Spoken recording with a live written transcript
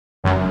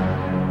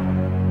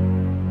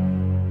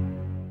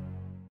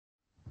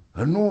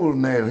Nous,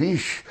 on est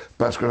riches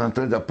parce qu'on est en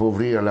train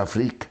d'appauvrir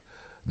l'Afrique,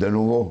 de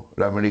nouveau,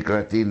 l'Amérique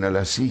latine,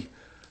 l'Asie.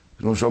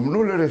 Nous sommes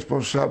nous les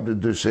responsables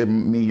de ces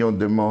millions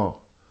de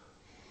morts.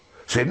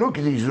 C'est nous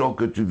qui disons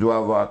que tu dois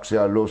avoir accès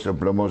à l'eau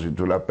simplement si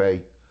tu la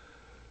payes.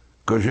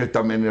 Que je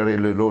t'amènerai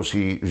l'eau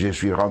si je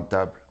suis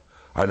rentable.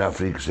 En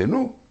Afrique, c'est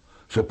nous,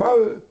 c'est pas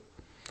eux.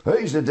 Eux,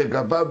 ils étaient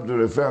capables de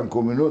le faire en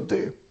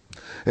communauté.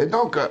 Et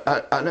donc,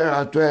 à l'heure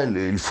actuelle,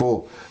 il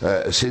faut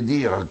se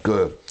dire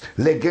que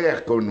les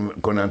guerres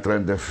qu'on est en train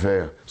de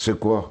faire, c'est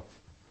quoi?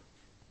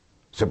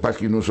 C'est parce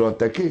qu'ils nous ont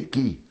attaqués.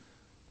 Qui?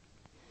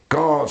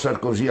 Quand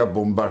Sarkozy a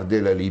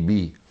bombardé la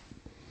Libye,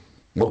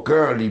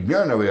 aucun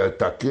Libyen n'avait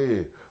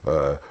attaqué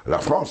la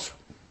France.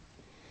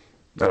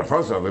 La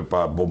France n'avait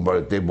pas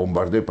été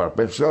bombardée par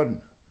personne.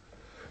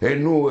 Et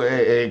nous,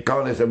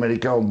 quand les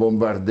Américains ont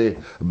bombardé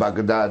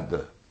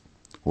Bagdad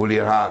ou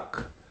l'Irak,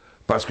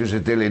 parce que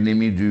c'était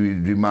l'ennemi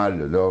du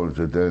mal,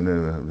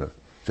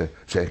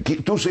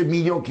 tous ces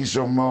millions qui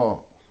sont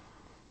morts,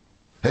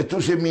 et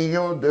tous ces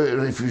millions de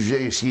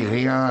réfugiés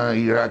syriens,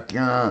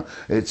 irakiens,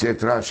 etc.,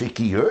 c'est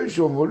qui eux,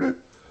 ils ont voulu.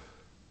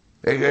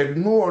 Et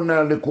nous, on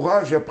a le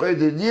courage après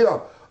de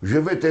dire, je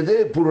vais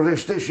t'aider pour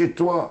rester chez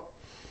toi.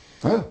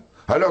 Hein?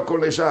 Alors qu'on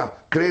les a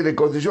créé des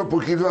conditions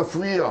pour qu'ils doivent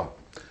fuir.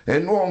 Et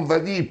nous, on va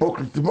dire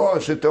hypocritement,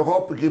 cette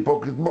Europe qui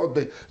hypocritement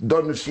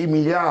donne 6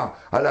 milliards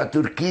à la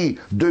Turquie,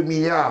 2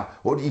 milliards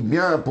aux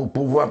Libyens pour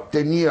pouvoir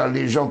tenir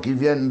les gens qui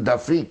viennent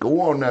d'Afrique,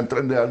 où on est en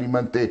train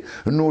d'alimenter,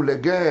 nous, les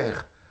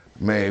guerres.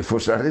 Mais il faut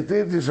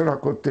s'arrêter de se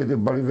raconter des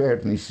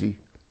balivernes ici.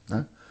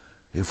 Hein?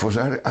 Il faut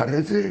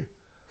arrêter.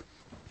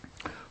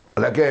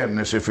 La guerre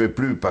ne se fait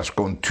plus parce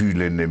qu'on tue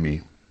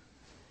l'ennemi.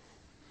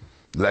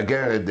 La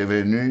guerre est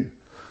devenue,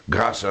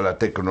 grâce à la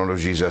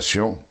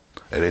technologisation,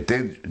 elle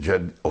était déjà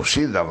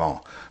aussi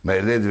d'avant, mais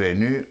elle est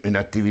devenue une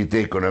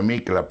activité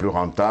économique la plus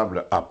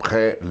rentable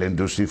après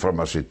l'industrie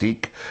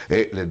pharmaceutique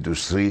et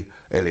l'industrie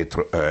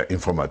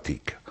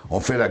informatique. On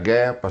fait la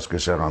guerre parce que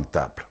c'est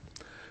rentable.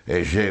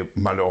 Et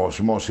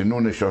malheureusement, si nous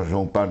ne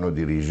changeons pas nos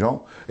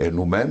dirigeants, et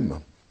nous-mêmes,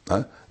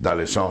 hein, dans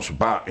le sens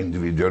pas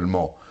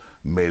individuellement,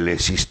 mais les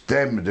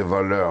systèmes de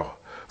valeurs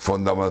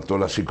fondamentaux,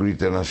 la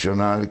sécurité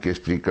nationale qui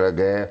explique la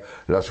guerre,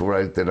 la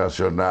souveraineté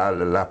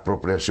nationale,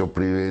 l'appropriation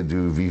privée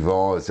du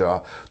vivant, etc.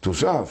 Tout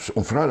ça,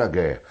 on fera la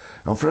guerre.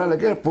 On fera la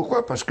guerre,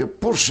 pourquoi? Parce que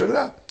pour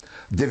cela,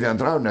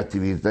 deviendra une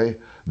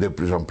activité de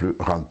plus en plus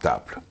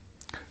rentable.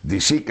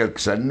 D'ici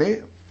quelques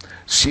années,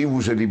 si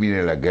vous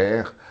éliminez la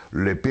guerre,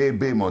 le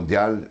PIB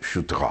mondial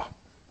chutera,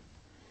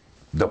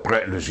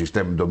 d'après le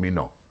système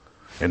dominant.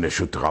 Et ne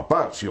chutera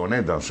pas si on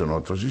est dans un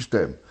autre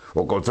système.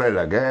 Au contraire,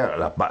 la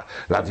guerre,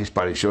 la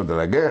disparition de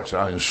la guerre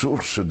sera une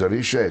source de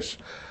richesse.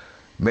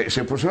 Mais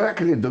c'est pour cela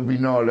que les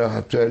dominants à l'heure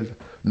actuelle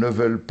ne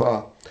veulent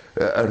pas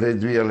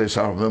réduire les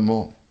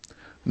armements,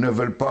 ne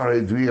veulent pas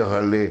réduire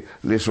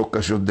les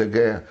occasions de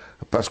guerre.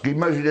 Parce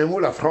qu'imaginez-vous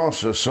la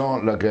France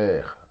sans la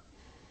guerre.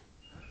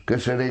 Que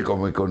serait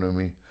comme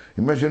économie?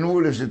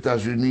 Imaginez-vous les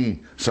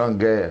États-Unis sans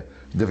guerre,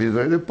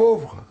 deviendraient des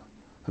pauvres.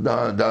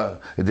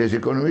 Des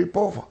économies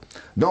pauvres.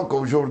 Donc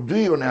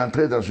aujourd'hui, on est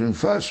entré dans une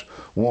phase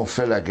où on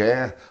fait la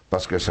guerre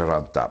parce que c'est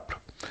rentable.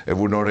 Et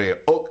vous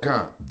n'aurez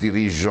aucun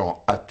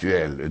dirigeant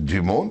actuel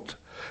du monde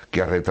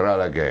qui arrêtera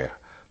la guerre,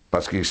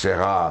 parce qu'il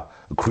sera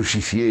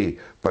crucifié,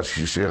 parce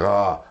qu'il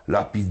sera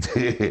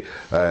lapidé,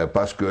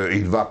 parce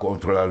qu'il va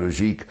contre la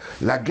logique.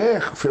 La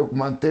guerre fait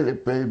augmenter le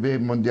PIB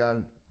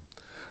mondial.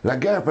 La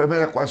guerre permet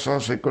la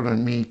croissance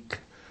économique.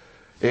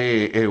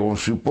 Et on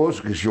suppose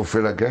que si on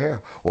fait la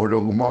guerre, on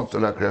augmente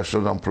la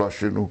création d'emplois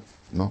chez nous,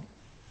 non?